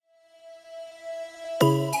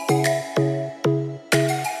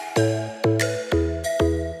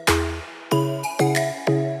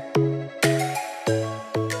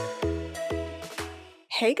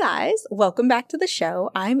welcome back to the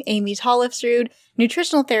show. I'm Amy Tollefsrud,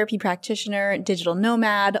 nutritional therapy practitioner, digital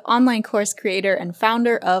nomad, online course creator, and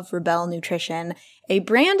founder of Rebel Nutrition, a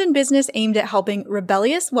brand and business aimed at helping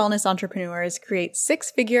rebellious wellness entrepreneurs create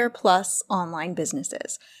six-figure plus online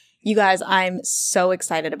businesses. You guys, I'm so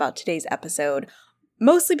excited about today's episode,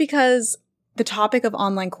 mostly because the topic of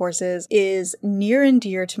online courses is near and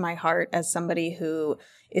dear to my heart as somebody who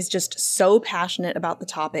is just so passionate about the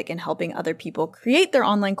topic and helping other people create their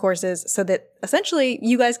online courses so that essentially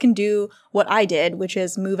you guys can do what I did, which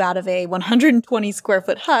is move out of a 120 square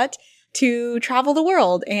foot hut to travel the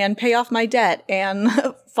world and pay off my debt and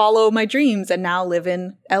follow my dreams and now live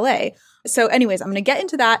in LA. So anyways, I'm going to get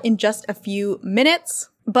into that in just a few minutes.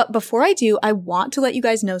 But before I do, I want to let you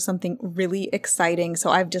guys know something really exciting.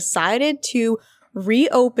 So I've decided to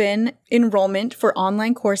reopen enrollment for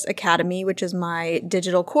Online Course Academy, which is my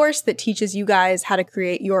digital course that teaches you guys how to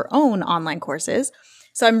create your own online courses.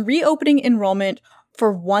 So I'm reopening enrollment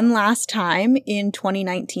for one last time in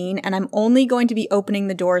 2019, and I'm only going to be opening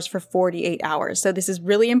the doors for 48 hours. So this is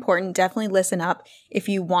really important. Definitely listen up if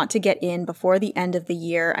you want to get in before the end of the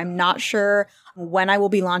year. I'm not sure when I will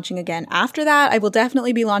be launching again after that. I will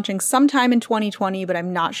definitely be launching sometime in 2020, but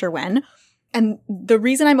I'm not sure when. And the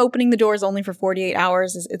reason I'm opening the doors only for 48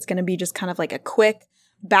 hours is it's going to be just kind of like a quick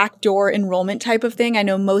backdoor enrollment type of thing. I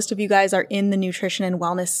know most of you guys are in the nutrition and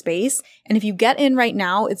wellness space. And if you get in right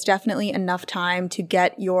now, it's definitely enough time to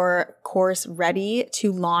get your course ready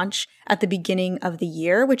to launch at the beginning of the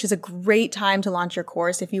year, which is a great time to launch your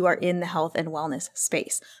course if you are in the health and wellness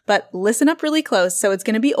space. But listen up really close. So it's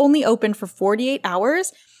going to be only open for 48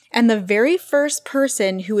 hours. And the very first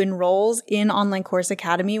person who enrolls in Online Course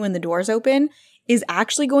Academy when the doors open is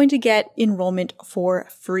actually going to get enrollment for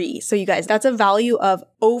free. So you guys, that's a value of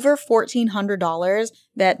over $1,400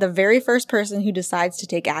 that the very first person who decides to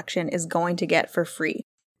take action is going to get for free.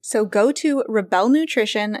 So go to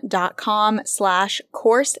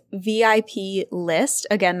rebelnutrition.com/course VIP list.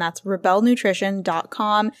 Again, that's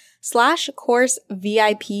rebelnutrition.com/course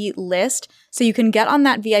VIP list. So you can get on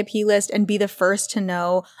that VIP list and be the first to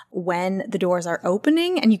know when the doors are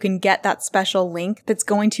opening, and you can get that special link that's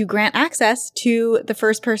going to grant access to the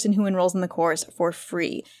first person who enrolls in the course for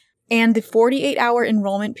free. And the 48-hour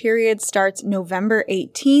enrollment period starts November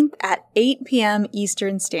 18th at 8 p.m.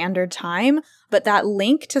 Eastern Standard Time. But that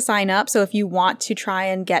link to sign up, so if you want to try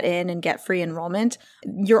and get in and get free enrollment,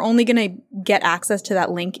 you're only going to get access to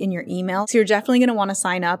that link in your email. So you're definitely going to want to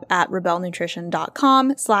sign up at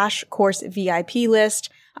rebelnutrition.com/course VIP list.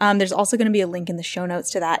 There's also going to be a link in the show notes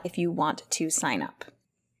to that if you want to sign up.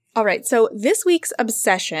 All right, so this week's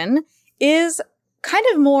obsession is kind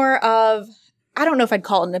of more of, I don't know if I'd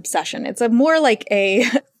call it an obsession. It's more like a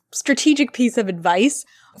strategic piece of advice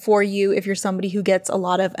for you if you're somebody who gets a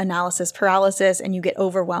lot of analysis paralysis and you get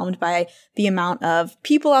overwhelmed by the amount of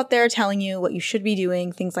people out there telling you what you should be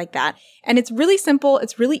doing, things like that. And it's really simple,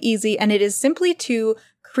 it's really easy, and it is simply to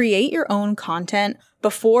create your own content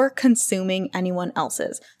before consuming anyone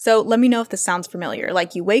else's. So let me know if this sounds familiar.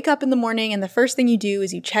 Like you wake up in the morning and the first thing you do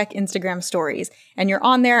is you check Instagram stories and you're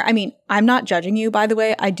on there. I mean, I'm not judging you, by the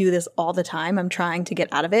way. I do this all the time. I'm trying to get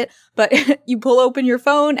out of it. But you pull open your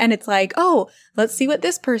phone and it's like, oh, let's see what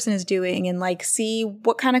this person is doing and like see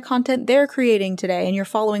what kind of content they're creating today. And you're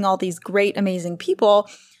following all these great, amazing people.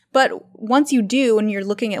 But once you do, and you're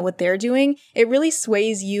looking at what they're doing, it really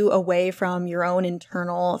sways you away from your own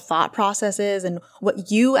internal thought processes and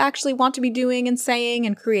what you actually want to be doing and saying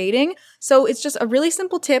and creating. So it's just a really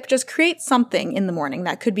simple tip. Just create something in the morning.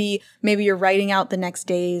 That could be maybe you're writing out the next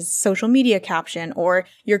day's social media caption, or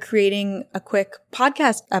you're creating a quick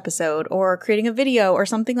podcast episode, or creating a video or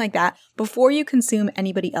something like that before you consume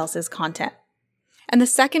anybody else's content. And the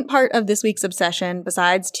second part of this week's obsession,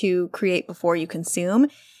 besides to create before you consume,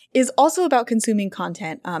 is also about consuming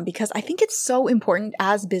content because I think it's so important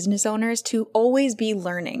as business owners to always be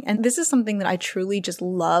learning. And this is something that I truly just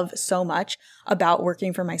love so much about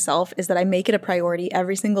working for myself, is that I make it a priority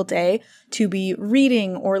every single day to be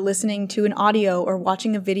reading or listening to an audio or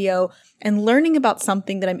watching a video and learning about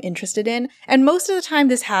something that I'm interested in. And most of the time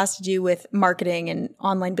this has to do with marketing and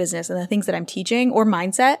online business and the things that I'm teaching, or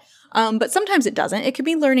mindset. But sometimes it doesn't. It could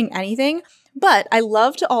be learning anything. But I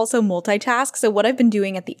love to also multitask. So what I've been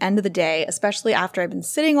doing at the end of the day, especially after I've been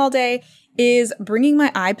sitting all day, is bringing my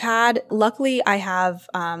iPad. Luckily, I have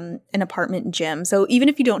an apartment gym. So even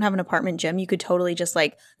if you don't have an apartment gym, you could totally just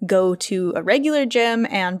like go to a regular gym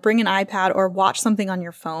and bring an iPad or watch something on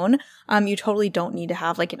your phone. You totally don't need to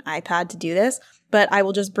have like an iPad to do this. But I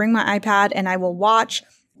will just bring my iPad and I will watch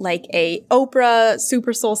like a Oprah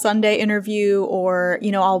Super Soul Sunday interview, or,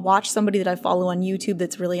 I'll watch somebody that I follow on YouTube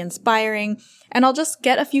that's really inspiring, and I'll just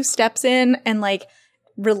get a few steps in and like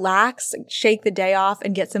relax, shake the day off,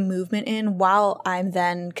 and get some movement in while I'm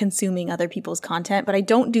then consuming other people's content. But I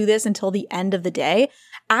don't do this until the end of the day,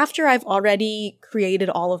 after I've already created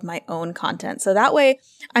all of my own content. So that way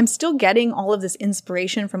I'm still getting all of this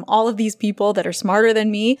inspiration from all of these people that are smarter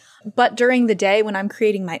than me. But during the day when I'm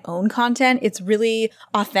creating my own content, it's really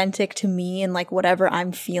authentic to me and like whatever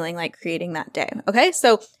I'm feeling like creating that day. Okay.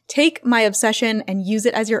 So take my obsession and use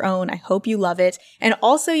it as your own. I hope you love it. And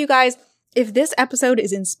also, you guys, if this episode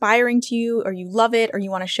is inspiring to you, or you love it, or you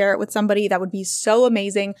want to share it with somebody, that would be so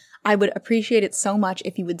amazing. I would appreciate it so much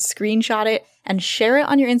if you would screenshot it and share it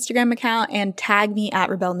on your Instagram account and tag me at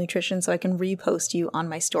Rebelle Nutrition so I can repost you on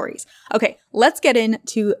my stories. Okay, let's get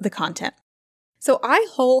into the content. So I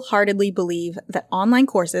wholeheartedly believe that online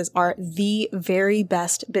courses are the very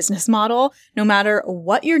best business model, no matter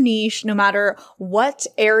what your niche, no matter what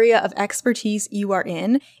area of expertise you are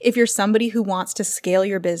in. If you're somebody who wants to scale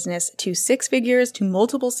your business to 6 figures, to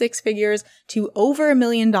multiple 6 figures, to over $1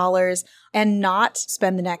 million, and not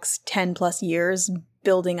spend the next 10 plus years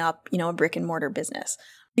building up, a brick and mortar business.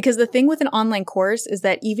 Because the thing with an online course is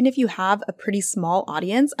that even if you have a pretty small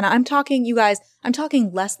audience, and I'm talking, you guys, I'm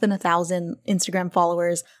talking less than 1,000 Instagram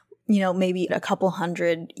followers, maybe a couple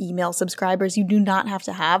hundred email subscribers, you do not have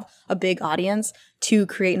to have a big audience to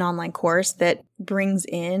create an online course that brings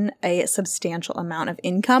in a substantial amount of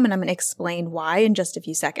income. And I'm going to explain why in just a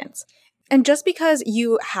few seconds. And just because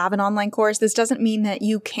you have an online course, this doesn't mean that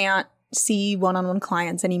you can't see one-on-one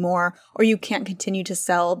clients anymore, or you can't continue to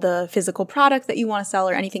sell the physical product that you want to sell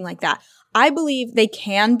or anything like that. I believe they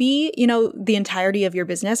can be, the entirety of your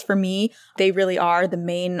business. For me, they really are the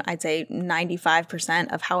main, I'd say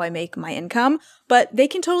 95% of how I make my income, but they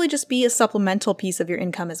can totally just be a supplemental piece of your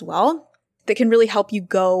income as well that can really help you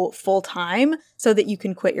go full-time so that you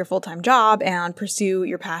can quit your full-time job and pursue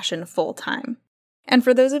your passion full-time. And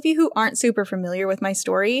for those of you who aren't super familiar with my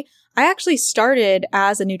story, I actually started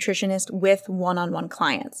as a nutritionist with one-on-one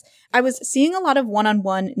clients. I was seeing a lot of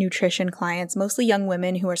one-on-one nutrition clients, mostly young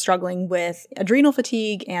women who are struggling with adrenal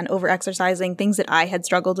fatigue and overexercising, things that I had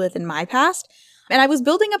struggled with in my past. And I was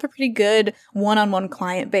building up a pretty good one-on-one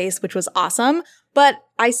client base, which was awesome, but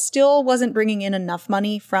I still wasn't bringing in enough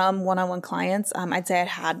money from one-on-one clients. I'd say I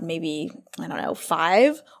had maybe,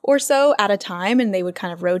 5 or so at a time, and they would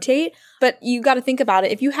kind of rotate. But you got to think about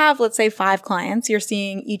it. If you have, let's say, 5 clients, you're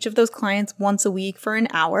seeing each of those clients once a week for an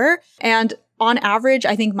hour. And on average,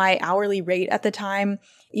 I think my hourly rate at the time,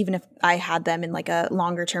 even if I had them in like a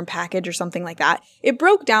longer term package or something like that, it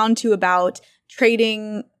broke down to about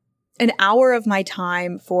trading an hour of my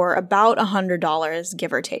time for about $100,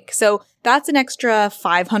 give or take. So that's an extra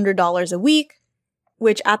 $500 a week,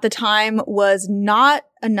 which at the time was not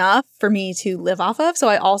enough for me to live off of. So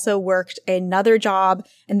I also worked another job,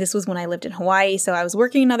 and this was when I lived in Hawaii. So I was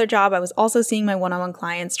working another job. I was also seeing my one-on-one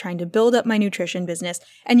clients, trying to build up my nutrition business.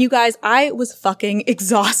 And you guys, I was fucking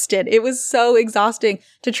exhausted. It was so exhausting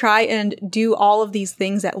to try and do all of these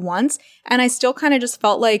things at once. And I still kind of just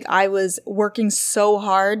felt like I was working so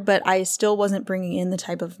hard, but I still wasn't bringing in the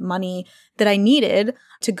type of money that I needed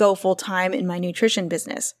to go full time in my nutrition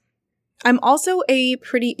business. I'm also a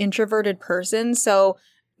pretty introverted person. So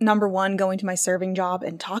number one, going to my serving job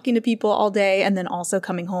and talking to people all day, and then also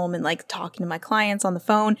coming home and like talking to my clients on the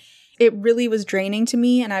phone, it really was draining to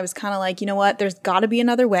me. And I was kind of like, you know what, there's got to be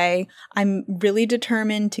another way. I'm really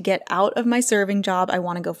determined to get out of my serving job. I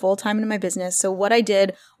want to go full time into my business. So what I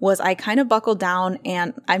did was I kind of buckled down,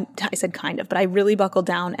 and I said kind of, but I really buckled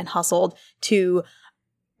down and hustled to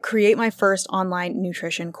create my first online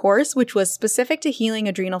nutrition course, which was specific to healing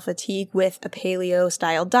adrenal fatigue with a paleo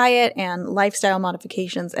style diet and lifestyle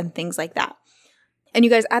modifications and things like that. And you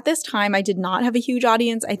guys, at this time, I did not have a huge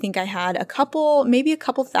audience. I think I had maybe a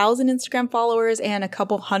couple thousand Instagram followers and a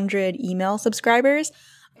couple hundred email subscribers.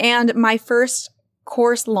 And my first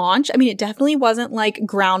course launch, it definitely wasn't like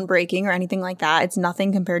groundbreaking or anything like that. It's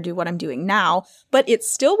nothing compared to what I'm doing now, but it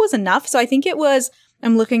still was enough. So I think it was,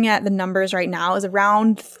 I'm looking at the numbers right now, is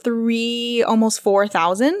around 3,000, almost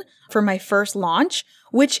 4,000 for my first launch,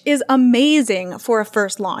 which is amazing for a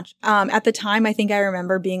first launch. At the time, I think I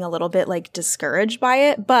remember being a little bit like discouraged by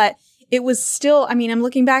it, but it was still, I'm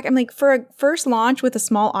looking back, I'm like, for a first launch with a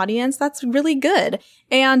small audience, that's really good.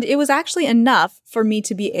 And it was actually enough for me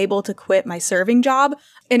to be able to quit my serving job.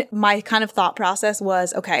 And my kind of thought process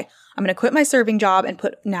was, okay, I'm going to quit my serving job and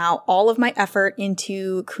put now all of my effort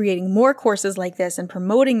into creating more courses like this and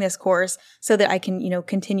promoting this course so that I can,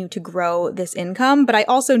 continue to grow this income. But I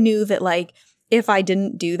also knew that like, if I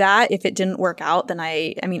didn't do that, if it didn't work out, then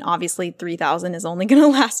I mean, obviously 3,000 is only going to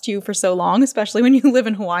last you for so long, especially when you live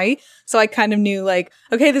in Hawaii. So I kind of knew like,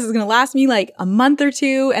 okay, this is going to last me like a month or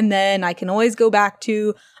two, and then I can always go back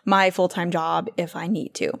to my full-time job if I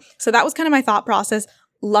need to. So that was kind of my thought process.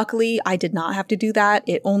 Luckily, I did not have to do that.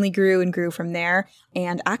 It only grew and grew from there.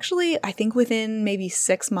 And actually, I think within maybe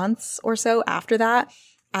 6 months or so after that,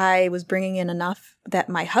 I was bringing in enough that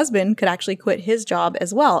my husband could actually quit his job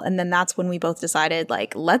as well. And then that's when we both decided,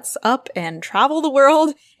 like, let's up and travel the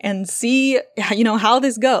world and see, how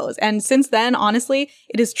this goes. And since then, honestly,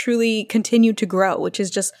 it has truly continued to grow, which is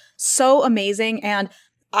just so amazing. And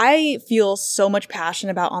I feel so much passion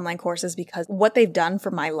about online courses because what they've done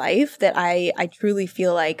for my life that I truly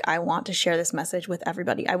feel like I want to share this message with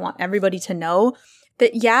everybody. I want everybody to know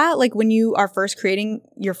that, yeah, like when you are first creating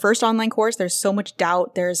your first online course, there's so much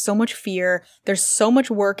doubt, there's so much fear, there's so much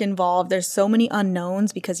work involved, there's so many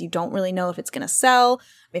unknowns because you don't really know if it's going to sell,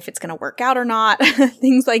 if it's going to work out or not,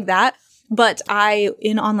 things like that. But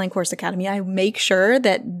in Online Course Academy, I make sure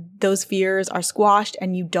that those fears are squashed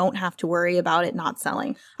and you don't have to worry about it not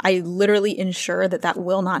selling. I literally ensure that that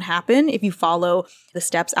will not happen if you follow the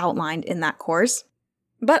steps outlined in that course.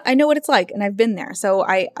 But I know what it's like and I've been there. So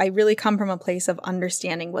I really come from a place of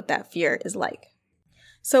understanding what that fear is like.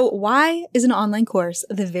 So why is an online course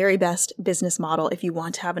the very best business model if you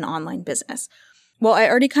want to have an online business? Well, I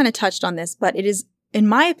already kind of touched on this, but it is, in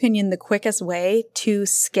my opinion, the quickest way to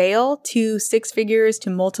scale to 6 figures,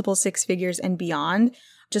 to multiple 6 figures and beyond,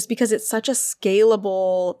 just because it's such a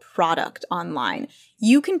scalable product online.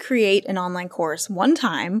 You can create an online course one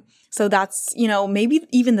time. So that's, maybe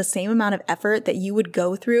even the same amount of effort that you would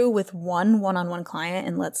go through with one-on-one client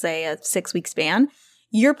in, let's say, a 6-week span.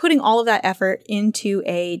 You're putting all of that effort into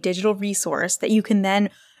a digital resource that you can then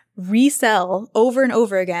resell over and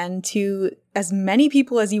over again to as many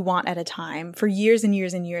people as you want at a time for years and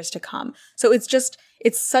years and years to come. So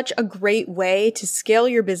it's such a great way to scale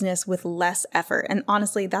your business with less effort. And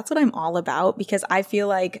honestly, that's what I'm all about, because I feel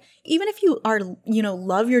like even if you are,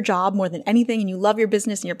 love your job more than anything and you love your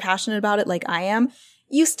business and you're passionate about it like I am,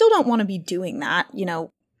 you still don't want to be doing that,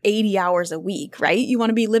 80 hours a week, right? You want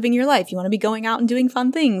to be living your life. You want to be going out and doing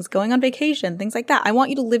fun things, going on vacation, things like that. I want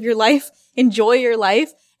you to live your life, enjoy your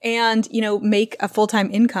life, and, make a full-time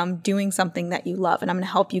income doing something that you love. And I'm going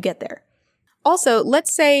to help you get there. Also,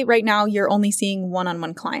 let's say right now you're only seeing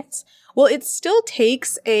one-on-one clients. Well, it still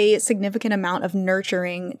takes a significant amount of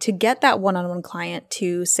nurturing to get that one-on-one client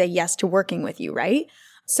to say yes to working with you, right?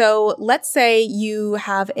 So let's say you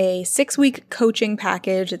have a 6-week coaching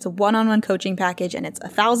package. It's a one-on-one coaching package and it's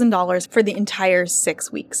 $1,000 for the entire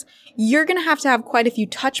 6 weeks. You're going to have quite a few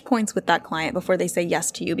touch points with that client before they say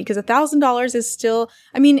yes to you, because $1,000 is still,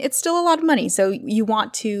 it's still a lot of money. So you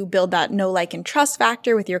want to build that know, like, and trust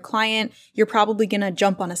factor with your client. You're probably going to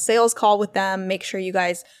jump on a sales call with them, make sure you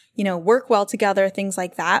guys, work well together, things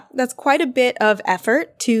like that. That's quite a bit of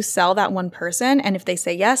effort to sell that one person. And if they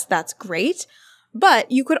say yes, that's great.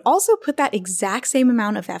 But you could also put that exact same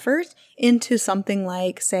amount of effort into something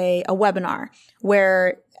like, say, a webinar,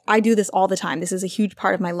 where I do this all the time. This is a huge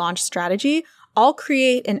part of my launch strategy. I'll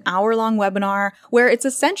create an hour-long webinar where it's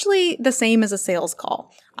essentially the same as a sales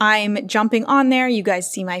call. I'm jumping on there. You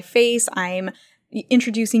guys see my face. I'm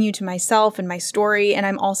introducing you to myself and my story, and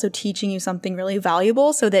I'm also teaching you something really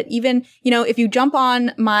valuable so that even, if you jump on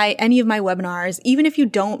any of my webinars, even if you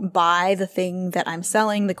don't buy the thing that I'm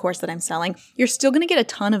selling, the course that I'm selling, you're still going to get a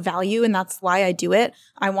ton of value, and that's why I do it.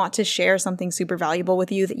 I want to share something super valuable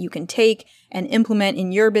with you that you can take and implement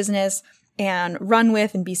in your business and run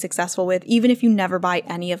with and be successful with, even if you never buy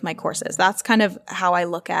any of my courses. That's kind of how I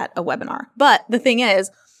look at a webinar. But the thing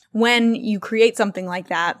is, when you create something like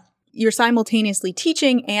that, you're simultaneously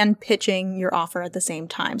teaching and pitching your offer at the same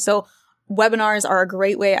time. So webinars are a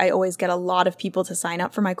great way. I always get a lot of people to sign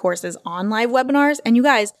up for my courses on live webinars. And you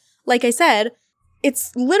guys, like I said,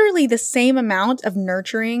 it's literally the same amount of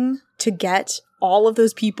nurturing to get all of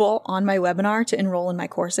those people on my webinar to enroll in my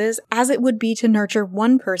courses as it would be to nurture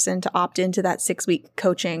one person to opt into that 6-week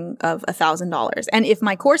coaching of $1,000. And if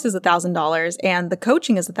my course is $1,000 and the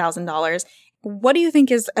coaching is $1,000, what do you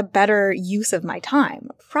think is a better use of my time?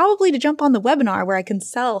 Probably to jump on the webinar where I can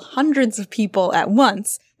sell hundreds of people at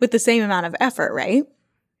once with the same amount of effort, right?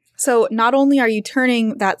 So not only are you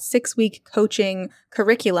turning that 6-week coaching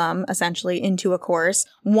curriculum essentially into a course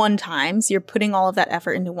one time, so you're putting all of that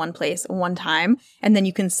effort into one place one time, and then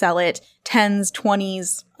you can sell it 10s,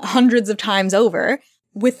 20s, hundreds of times over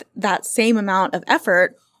with that same amount of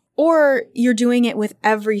effort, or you're doing it with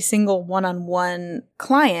every single one-on-one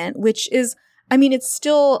client, which is, I mean, it's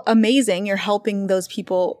still amazing. You're helping those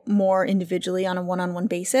people more individually on a one-on-one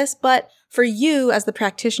basis. But for you as the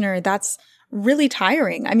practitioner, that's really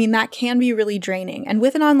tiring. I mean, that can be really draining. And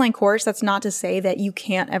with an online course, that's not to say that you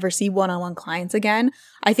can't ever see one-on-one clients again.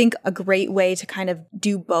 I think a great way to kind of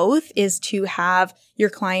do both is to have your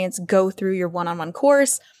clients go through your one-on-one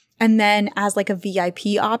course, and then as like a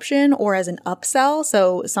VIP option or as an upsell,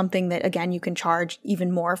 so something that, again, you can charge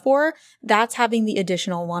even more for, that's having the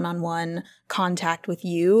additional one-on-one contact with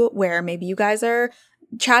you where maybe you guys are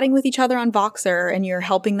chatting with each other on Voxer and you're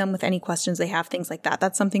helping them with any questions they have, things like that.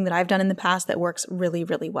 That's something that I've done in the past that works really,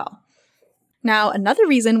 really well. Now, another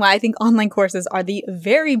reason why I think online courses are the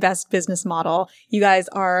very best business model, you guys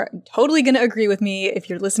are totally going to agree with me. If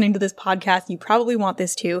you're listening to this podcast, you probably want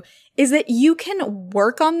this too, is that you can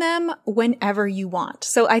work on them whenever you want.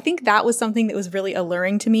 So I think that was something that was really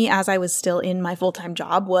alluring to me as I was still in my full-time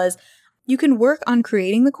job was you can work on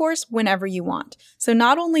creating the course whenever you want. So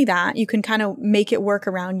not only that, you can kind of make it work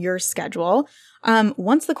around your schedule.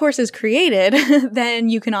 Once the course is created, then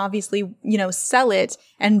you can obviously, sell it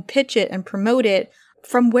and pitch it and promote it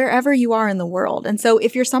from wherever you are in the world. And so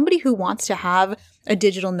if you're somebody who wants to have a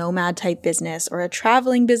digital nomad type business or a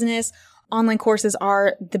traveling business, online courses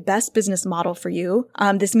are the best business model for you.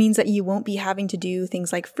 This means that you won't be having to do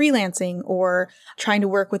things like freelancing or trying to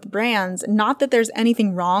work with brands. Not that there's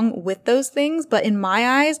anything wrong with those things, but in my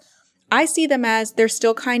eyes, I see them as they're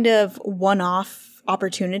still kind of one-off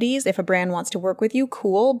opportunities. If a brand wants to work with you,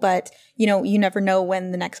 cool. But, you never know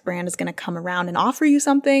when the next brand is going to come around and offer you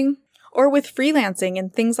something. Or with freelancing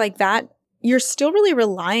and things like that, you're still really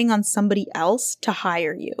relying on somebody else to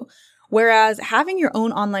hire you. Whereas having your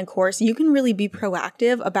own online course, you can really be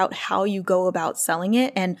proactive about how you go about selling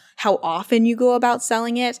it and how often you go about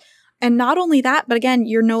selling it. And not only that, but again,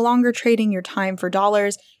 you're no longer trading your time for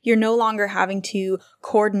dollars. You're no longer having to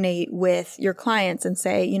coordinate with your clients and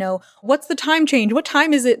say, what's the time change? What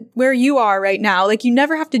time is it where you are right now? Like you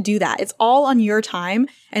never have to do that. It's all on your time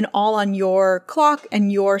and all on your clock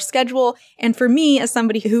and your schedule. And for me, as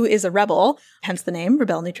somebody who is a rebel, hence the name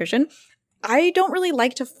Rebel Nutrition, I don't really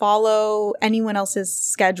like to follow anyone else's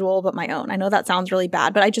schedule but my own. I know that sounds really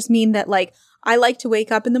bad, but I just mean that I like to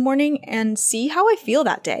wake up in the morning and see how I feel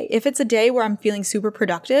that day. If it's a day where I'm feeling super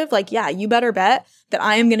productive, you better bet that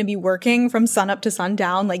I am going to be working from sun up to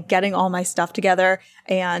sundown, getting all my stuff together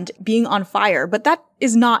and being on fire. But that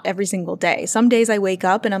is not every single day. Some days I wake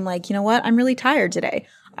up and I'm like, you know what? I'm really tired today.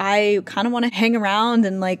 I kind of want to hang around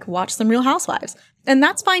and watch some Real Housewives. And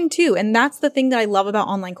that's fine too. And that's the thing that I love about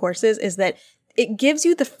online courses is that it gives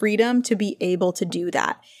you the freedom to be able to do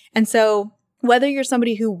that. And so whether you're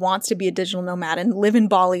somebody who wants to be a digital nomad and live in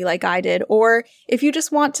Bali like I did, or if you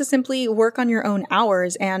just want to simply work on your own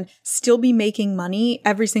hours and still be making money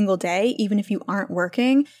every single day, even if you aren't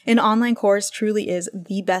working, an online course truly is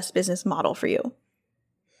the best business model for you.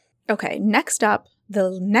 Okay, next up,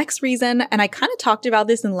 the next reason, and I kind of talked about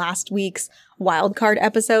this in last week's wildcard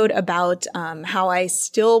episode about how I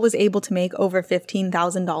still was able to make over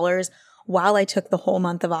 $15,000 while I took the whole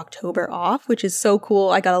month of October off, which is so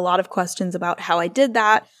cool. I got a lot of questions about how I did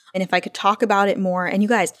that and if I could talk about it more. And you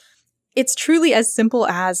guys, it's truly as simple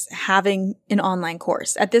as having an online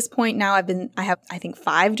course. At this point now, I have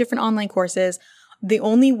 5 different online courses. The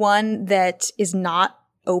only one that is not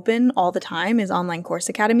open all the time is Online Course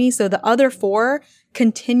Academy. So the other 4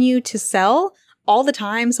 continue to sell all the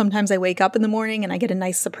time. Sometimes I wake up in the morning and I get a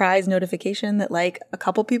nice surprise notification that a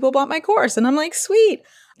couple people bought my course and I'm like, sweet.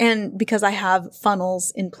 And because I have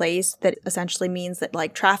funnels in place, that essentially means that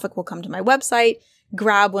traffic will come to my website,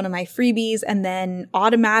 grab one of my freebies, and then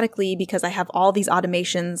automatically, because I have all these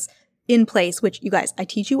automations in place, which you guys, I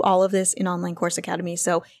teach you all of this in Online Course Academy.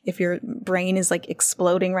 So if your brain is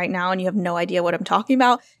exploding right now and you have no idea what I'm talking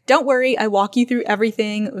about, don't worry. I walk you through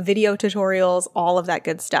everything, video tutorials, all of that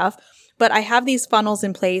good stuff. But I have these funnels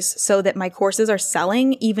in place so that my courses are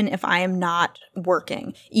selling even if I am not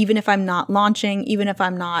working, even if I'm not launching, even if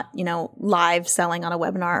I'm not, live selling on a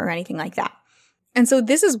webinar or anything like that. And so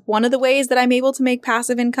this is one of the ways that I'm able to make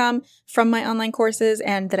passive income from my online courses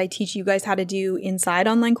and that I teach you guys how to do inside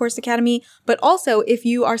Online Course Academy. But also if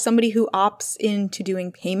you are somebody who opts into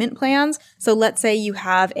doing payment plans, so let's say you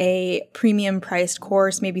have a premium priced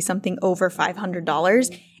course, maybe something over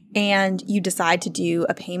 $500, and you decide to do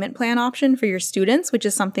a payment plan option for your students, which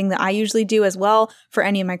is something that I usually do as well for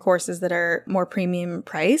any of my courses that are more premium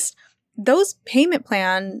priced. Those payment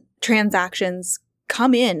plan transactions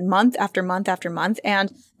come in month after month after month.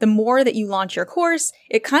 And the more that you launch your course,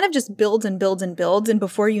 it kind of just builds and builds and builds. And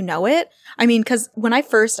before you know it, because when I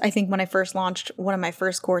first launched one of my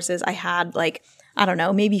first courses, I had I don't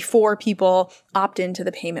know, maybe 4 people opt into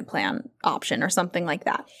the payment plan option or something like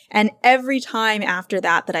that. And every time after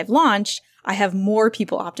that I've launched, I have more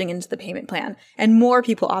people opting into the payment plan and more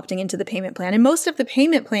people opting into the payment plan. And most of the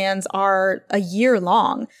payment plans are a year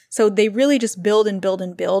long. So they really just build and build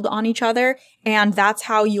and build on each other. And that's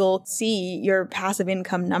how you'll see your passive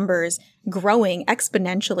income numbers growing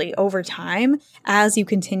exponentially over time as you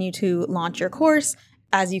continue to launch your course,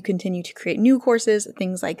 as you continue to create new courses,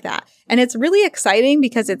 things like that. And it's really exciting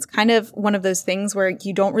because it's kind of one of those things where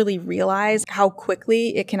you don't really realize how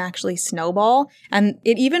quickly it can actually snowball. And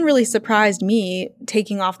it even really surprised me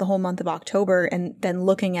taking off the whole month of October and then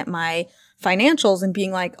looking at my financials and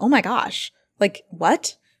being like, oh my gosh, like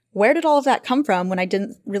what? Where did all of that come from when I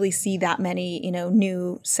didn't really see that many,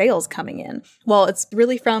 new sales coming in? Well, it's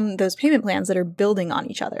really from those payment plans that are building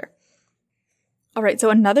on each other. All right, so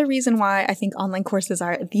another reason why I think online courses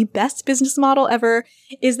are the best business model ever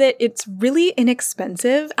is that it's really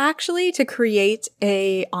inexpensive actually to create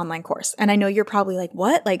a online course. And I know you're probably like,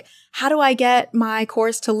 what? Like, how do I get my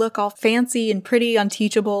course to look all fancy and pretty on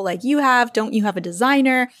Teachable like you have? Don't you have a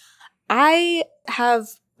designer? I have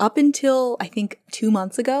up until I think 2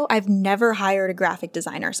 months ago, I've never hired a graphic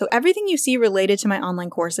designer. So everything you see related to my online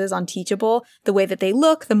courses on Teachable, the way that they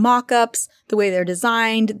look, the mock-ups, the way they're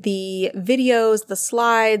designed, the videos, the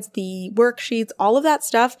slides, the worksheets, all of that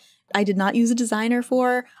stuff, I did not use a designer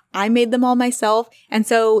for. I made them all myself. And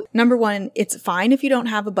so number one, it's fine if you don't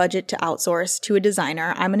have a budget to outsource to a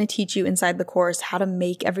designer. I'm going to teach you inside the course how to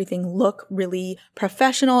make everything look really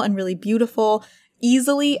professional and really beautiful,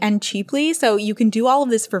 easily and cheaply. So you can do all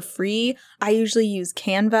of this for free. I usually use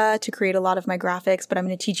Canva to create a lot of my graphics, but I'm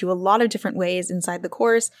going to teach you a lot of different ways inside the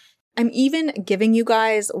course. I'm even giving you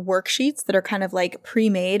guys worksheets that are kind of like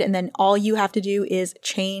pre-made, and then all you have to do is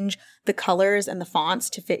change the colors and the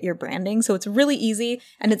fonts to fit your branding. So it's really easy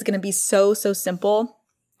and it's going to be so simple.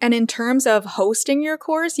 And in terms of hosting your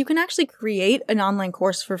course, you can actually create an online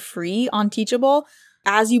course for free on Teachable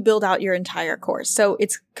as you build out your entire course. So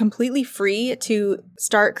it's completely free to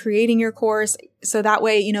start creating your course. So that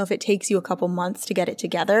way, if it takes you a couple months to get it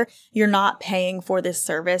together, you're not paying for this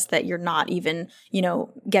service that you're not even,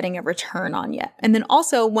 getting a return on yet. And then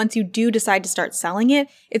also, once you do decide to start selling it,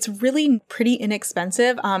 it's really pretty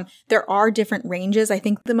inexpensive. There are different ranges. I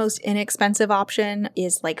think the most inexpensive option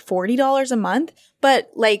is like $40 a month.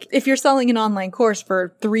 But like if you're selling an online course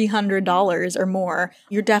for $300 or more,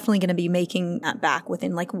 you're definitely going to be making that back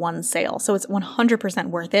within like one sale. So it's 100%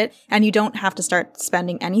 worth it. And you don't have to start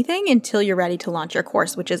spending anything until you're ready to launch your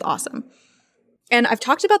course, which is awesome. And I've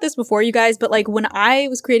talked about this before, you guys, but like when I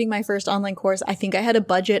was creating my first online course, I think I had a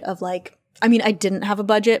budget of I didn't have a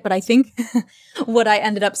budget, but I think what I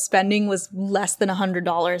ended up spending was less than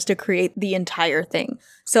 $100 to create the entire thing.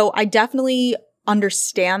 So I definitely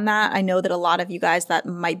understand that. I know that a lot of you guys, that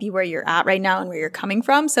might be where you're at right now and where you're coming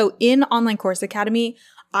from. So in Online Course Academy,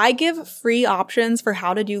 I give free options for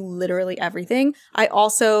how to do literally everything. I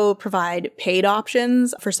also provide paid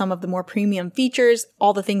options for some of the more premium features.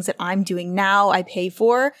 All the things that I'm doing now, I pay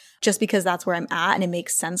for just because that's where I'm at and it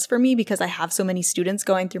makes sense for me because I have so many students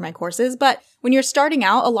going through my courses. But when you're starting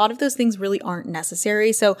out, a lot of those things really aren't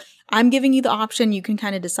necessary. So I'm giving you the option. You can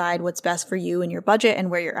kind of decide what's best for you and your budget and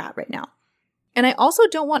where you're at right now. And I also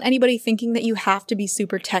don't want anybody thinking that you have to be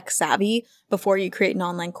super tech savvy before you create an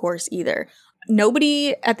online course either.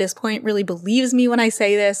 Nobody at this point really believes me when I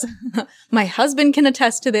say this. My husband can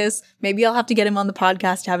attest to this. Maybe I'll have to get him on the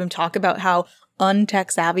podcast to have him talk about how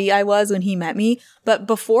untech savvy I was when he met me. But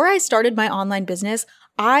before I started my online business,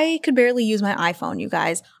 I could barely use my iPhone, you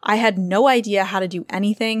guys. I had no idea how to do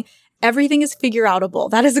anything. Everything is figure outable.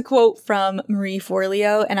 That is a quote from Marie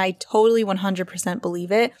Forleo, and I totally 100%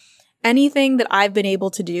 believe it. Anything that I've been able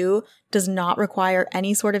to do does not require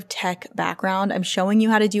any sort of tech background. I'm showing you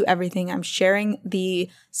how to do everything. I'm sharing the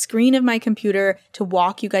screen of my computer to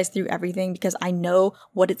walk you guys through everything because I know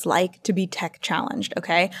what it's like to be tech challenged,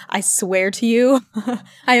 okay? I swear to you,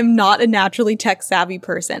 I am not a naturally tech savvy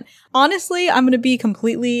person. Honestly, I'm going to be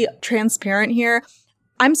completely transparent here.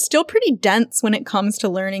 I'm still pretty dense when it comes to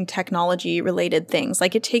learning technology related things.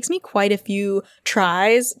 Like it takes me quite a few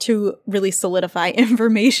tries to really solidify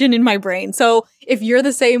information in my brain. So if you're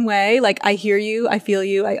the same way, like I hear you, I feel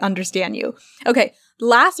you, I understand you. Okay.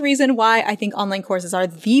 Last reason why I think online courses are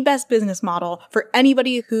the best business model for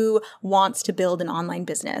anybody who wants to build an online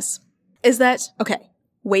business is that, okay,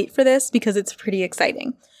 wait for this because it's pretty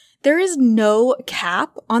exciting. there is no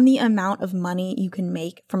cap on the amount of money you can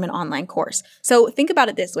make from an online course. So think about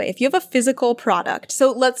it this way. If you have a physical product,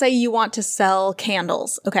 so let's say you want to sell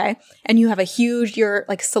candles, okay? And you have a huge, you're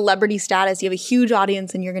like celebrity status, you have a huge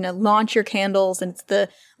audience and you're going to launch your candles and it's the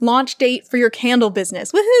launch date for your candle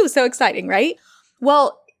business. Woohoo! So exciting, right?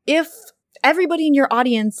 Well, if everybody in your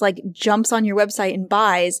audience like jumps on your website and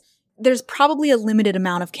buys, there's probably a limited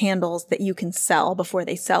amount of candles that you can sell before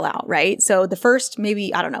they sell out, right? So the first,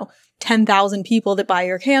 maybe, 10,000 people that buy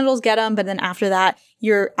your candles get them, but then after that,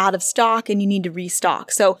 you're out of stock and you need to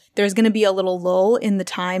restock. So there's going to be a little lull in the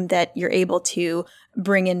time that you're able to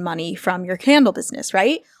bring in money from your candle business,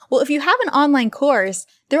 right? Well, if you have an online course,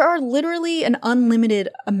 there are literally an unlimited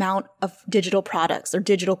amount of digital products or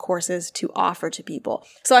digital courses to offer to people.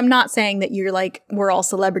 So I'm not saying that you're like, we're all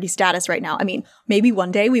celebrity status right now. I mean, maybe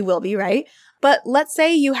one day we will be, right? But let's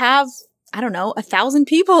say you have 1,000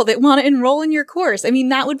 people that want to enroll in your course. I mean,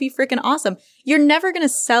 that would be freaking awesome. You're never going to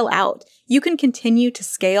sell out. You can continue to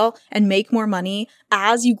scale and make more money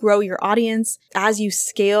as you grow your audience, as you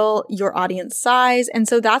scale your audience size. And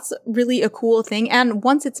so that's really a cool thing. And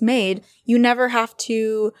once it's made, you never have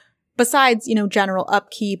to, besides, general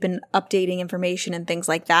upkeep and updating information and things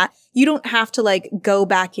like that, you don't have to like go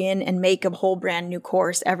back in and make a whole brand new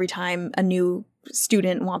course every time a new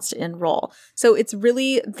student wants to enroll. So it's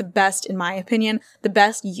really the best, in my opinion, the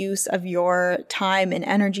best use of your time and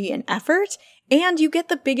energy and effort, and you get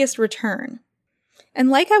the biggest return. And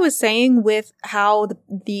like I was saying with how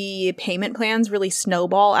the payment plans really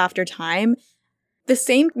snowball after time, the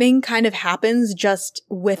same thing kind of happens just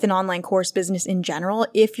with an online course business in general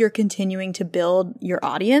if you're continuing to build your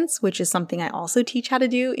audience, which is something I also teach how to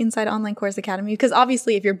do inside Online Course Academy. Because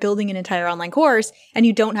obviously, if you're building an entire online course and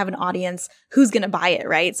you don't have an audience, who's going to buy it,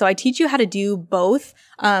 right? So I teach you how to do both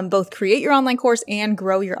create your online course and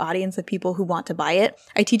grow your audience of people who want to buy it.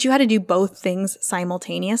 I teach you how to do both things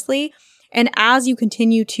simultaneously. And as you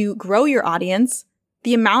continue to grow your audience,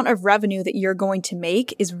 the amount of revenue that you're going to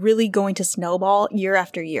make is really going to snowball year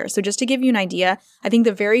after year. So just to give you an idea, I think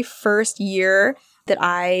the very first year that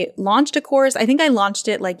I launched a course, I think I launched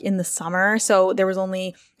it like in the summer. So there was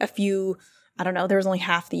only there was only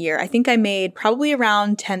half the year. I think I made probably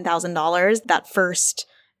around $10,000 that first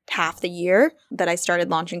half the year that I started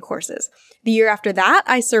launching courses. The year after that,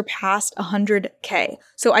 I surpassed 100K.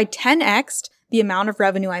 So I 10x'd the amount of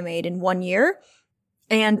revenue I made in 1 year.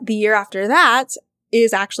 And the year after that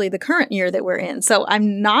is actually the current year that we're in. So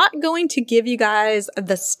I'm not going to give you guys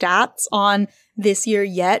the stats on this year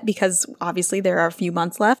yet because obviously there are a few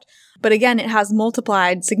months left. But again, it has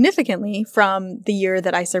multiplied significantly from the year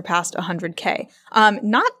that I surpassed 100K.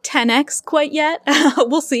 Not 10x quite yet.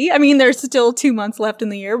 We'll see. I mean, there's still 2 months left in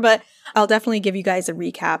the year, but I'll definitely give you guys a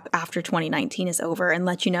recap after 2019 is over and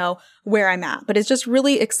let you know where I'm at. But it's just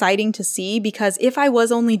really exciting to see because if I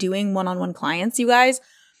was only doing one-on-one clients, you guys,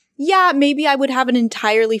 yeah, maybe I would have an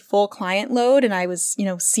entirely full client load and I was,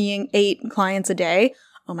 seeing 8 clients a day.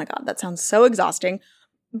 Oh my God, that sounds so exhausting.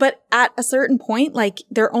 But at a certain point, like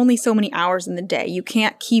there are only so many hours in the day. You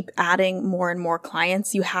can't keep adding more and more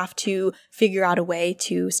clients. You have to figure out a way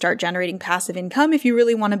to start generating passive income if you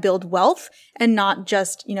really want to build wealth and not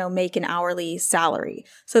just, make an hourly salary.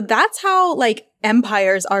 So that's how like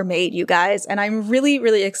empires are made, you guys. And I'm really,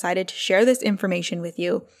 really excited to share this information with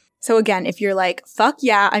you. So again, if you're like, fuck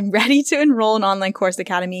yeah, I'm ready to enroll in Online Course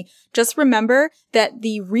Academy, just remember that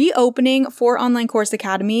the reopening for Online Course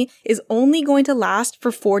Academy is only going to last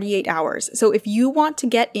for 48 hours. So if you want to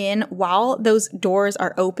get in while those doors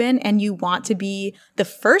are open and you want to be the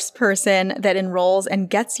first person that enrolls and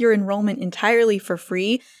gets your enrollment entirely for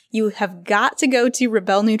free, you have got to go to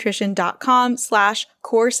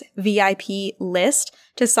rebelnutrition.com/course VIP list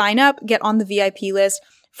to sign up, get on the VIP list.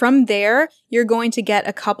 From there, you're going to get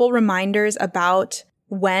a couple reminders about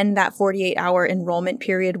when that 48-hour enrollment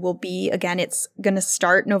period will be. Again, it's going to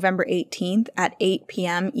start November 18th at 8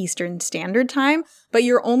 p.m. Eastern Standard Time, but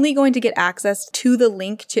you're only going to get access to the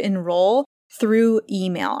link to enroll through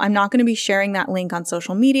email. I'm not going to be sharing that link on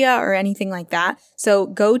social media or anything like that. So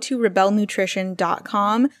go to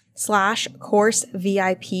rebelnutrition.com/course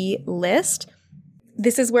VIP list.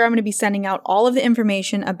 This is where I'm going to be sending out all of the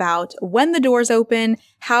information about when the doors open,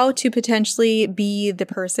 how to potentially be the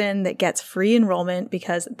person that gets free enrollment,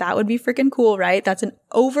 because that would be freaking cool, right? That's an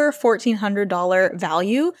over $1,400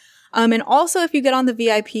 value. And also if you get on the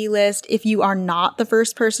VIP list, if you are not the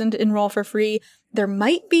first person to enroll for free, there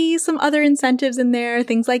might be some other incentives in there,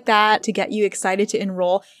 things like that to get you excited to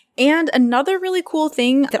enroll. And another really cool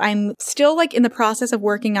thing that I'm still like in the process of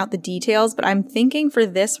working out the details, but I'm thinking for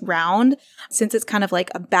this round, since it's kind of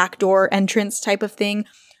like a backdoor entrance type of thing,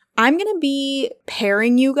 I'm going to be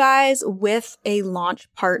pairing you guys with a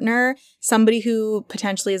launch partner, somebody who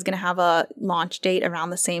potentially is going to have a launch date around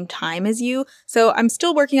the same time as you. So I'm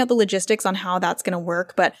still working out the logistics on how that's going to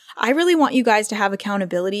work, but I really want you guys to have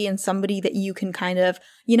accountability and somebody that you can kind of,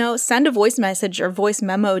 send a voice message or voice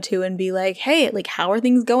memo to and be like, hey, like, how are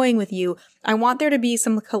things going with you? I want there to be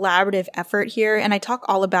some collaborative effort here. And I talk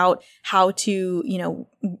all about how to,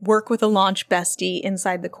 work with a launch bestie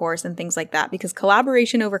inside the course and things like that, because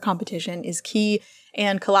collaboration over competition is key.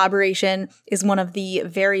 And collaboration is one of the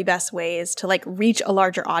very best ways to like reach a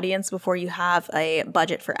larger audience before you have a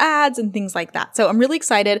budget for ads and things like that. So I'm really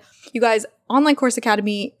excited. You guys, Online Course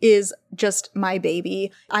Academy is just my baby.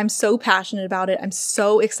 I'm so passionate about it. I'm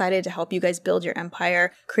so excited to help you guys build your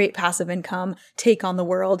empire, create passive income, take on the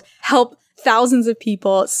world, help thousands of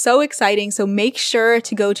people. So exciting. So make sure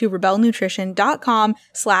to go to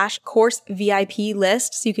rebelnutrition.com/course VIP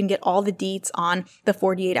list so you can get all the deets on the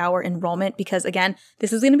 48-hour enrollment, because again,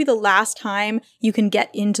 this is going to be the last time you can get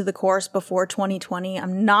into the course before 2020.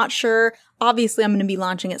 I'm not sure. Obviously, I'm going to be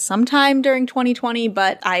launching it sometime during 2020,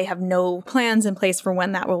 but I have no plans in place for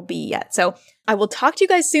when that will be yet. So I will talk to you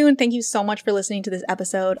guys soon. Thank you so much for listening to this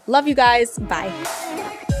episode. Love you guys. Bye.